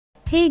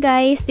Hey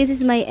guys, this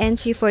is my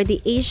entry for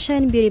the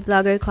Asian Beauty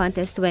Blogger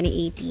Contest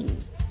 2018.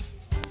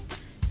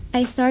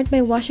 I start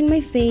by washing my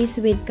face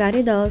with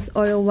Cathy's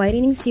Oral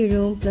Whitening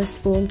Serum plus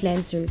Foam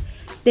Cleanser.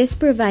 This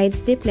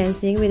provides deep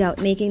cleansing without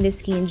making the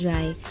skin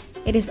dry.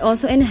 It is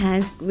also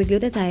enhanced with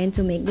glutathione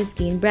to make the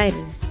skin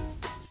brighter.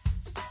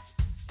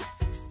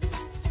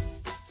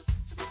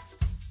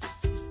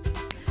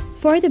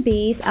 For the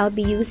base, I'll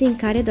be using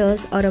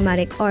Cathy's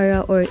Automatic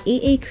Aura or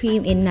AA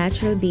Cream in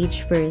Natural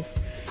Beige first.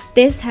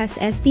 This has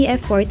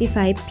SPF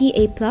 45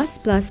 PA+++,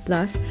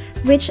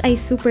 which I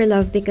super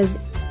love because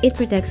it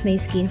protects my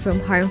skin from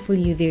harmful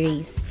UV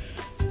rays.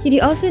 Did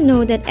you also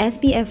know that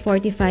SPF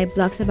 45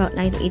 blocks about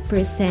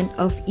 98%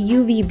 of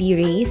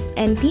UVB rays,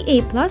 and PA+++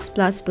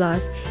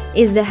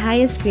 is the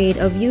highest grade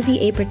of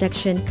UVA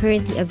protection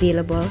currently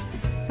available?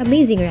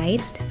 Amazing, right?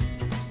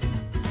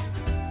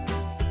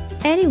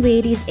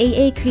 Anyway, this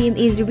AA cream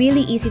is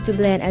really easy to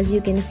blend as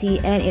you can see,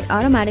 and it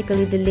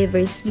automatically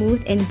delivers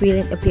smooth and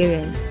brilliant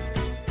appearance.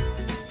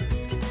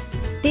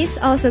 This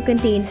also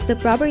contains the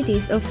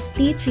properties of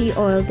tea tree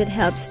oil that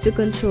helps to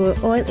control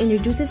oil and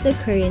reduces the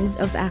occurrence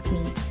of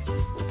acne.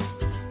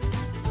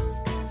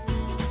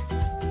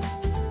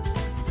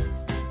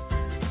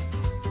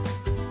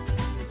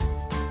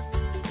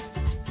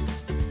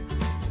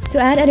 To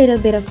add a little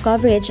bit of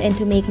coverage and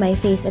to make my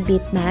face a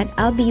bit matte,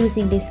 I'll be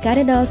using this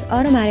Cathy's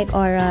Automatic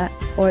Aura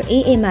or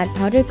AA Matte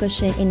Powder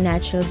Cushion in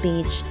Natural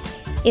Beige.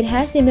 It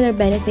has similar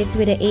benefits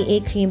with the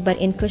AA cream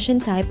but in cushion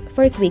type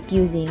for quick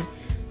using.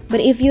 But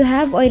if you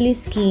have oily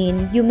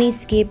skin, you may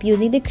skip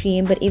using the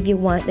cream, but if you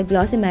want the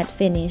glossy matte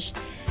finish,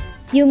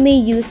 you may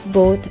use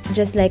both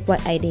just like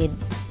what I did.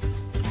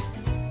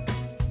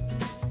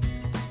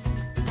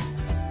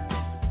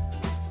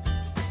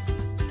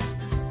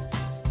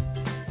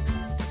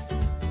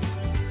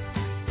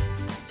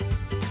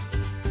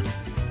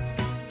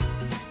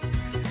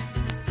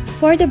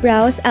 For the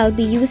brows, I'll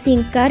be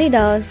using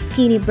Cathy's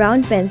Skinny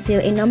Brown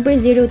Pencil in number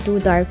 02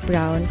 Dark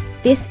Brown.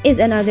 This is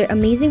another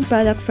amazing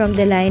product from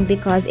the line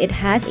because it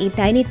has a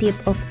tiny tip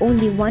of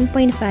only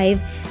 1.5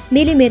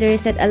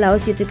 millimeters that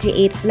allows you to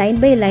create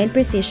line-by-line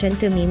precision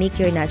to mimic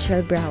your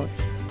natural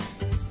brows.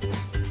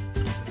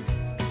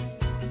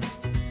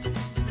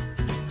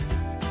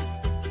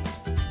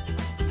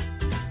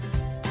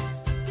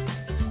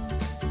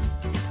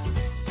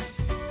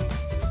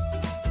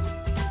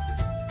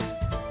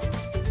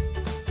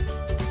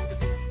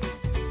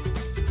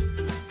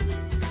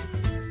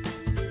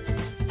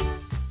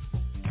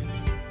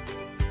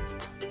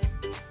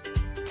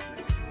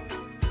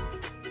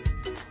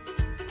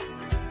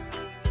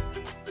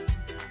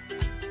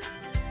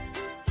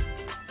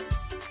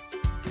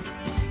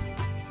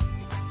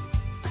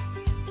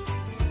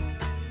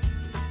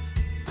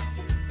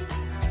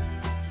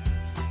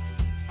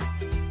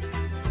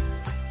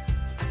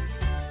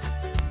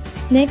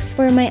 Next,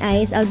 for my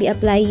eyes, I'll be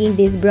applying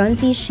this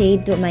bronzy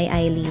shade to my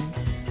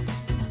eyelids.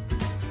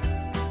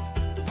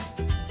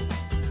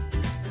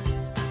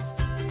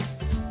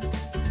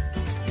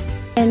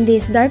 And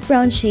this dark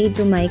brown shade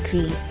to my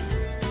crease.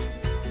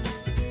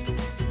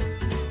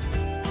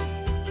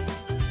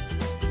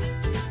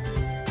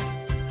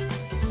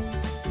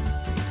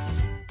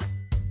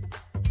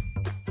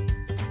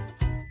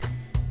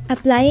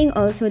 Applying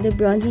also the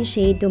bronzy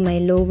shade to my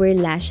lower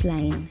lash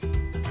line.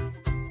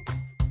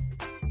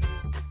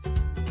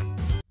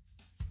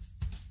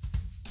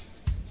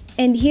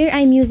 And here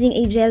I'm using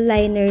a gel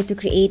liner to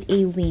create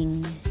a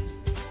wing.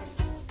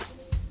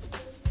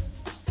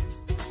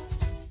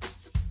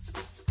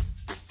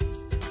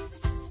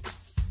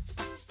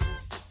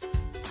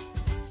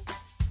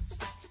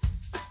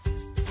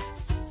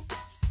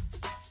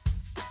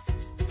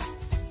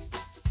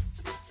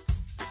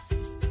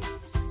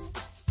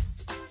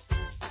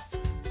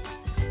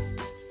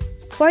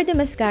 For the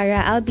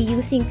mascara, I'll be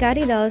using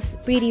Cathy's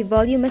Pretty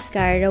Volume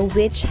Mascara,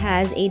 which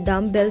has a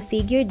dumbbell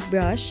figured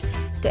brush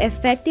to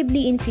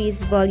effectively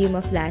increase volume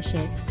of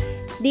lashes.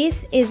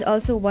 This is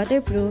also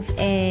waterproof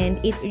and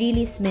it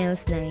really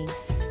smells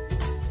nice.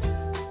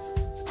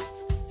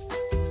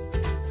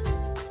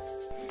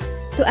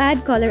 To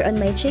add color on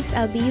my cheeks,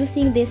 I'll be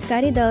using this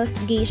Cathy's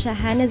Geisha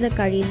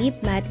Hanazakari Lip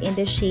Matte in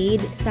the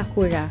shade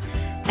Sakura.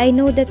 I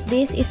know that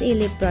this is a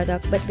lip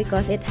product, but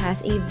because it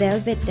has a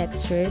velvet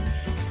texture,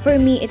 for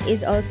me it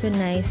is also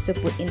nice to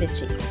put in the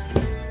cheeks.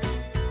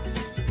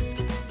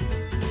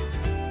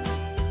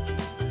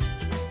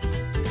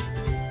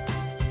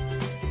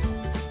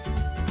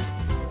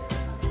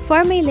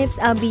 For my lips,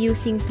 I'll be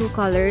using two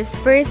colors.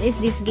 First is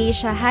this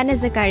Geisha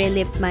Hanazakari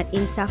Lip Matte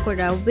in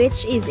Sakura,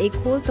 which is a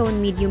cool tone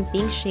medium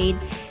pink shade,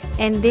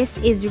 and this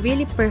is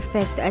really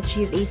perfect to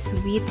achieve a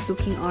sweet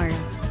looking aura.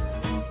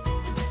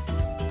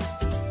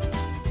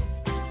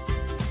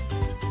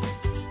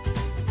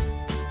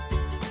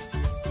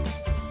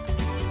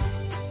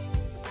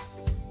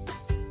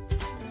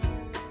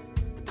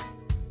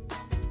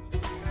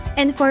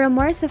 And for a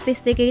more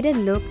sophisticated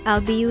look,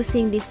 I'll be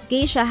using this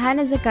Geisha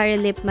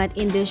Hanazakari Lip Matte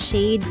in the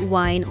shade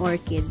Wine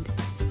Orchid.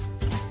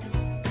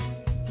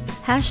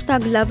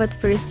 Hashtag love at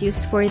first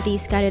use for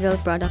these Cannondale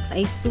products.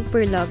 I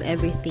super love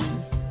everything.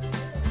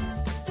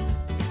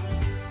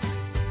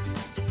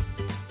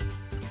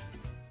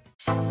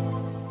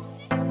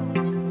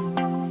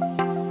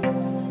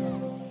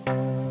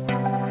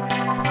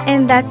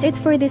 And that's it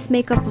for this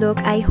makeup look.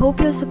 I hope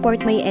you'll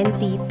support my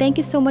entry. Thank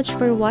you so much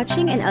for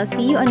watching and I'll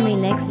see you on my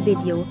next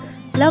video.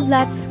 Love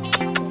lots!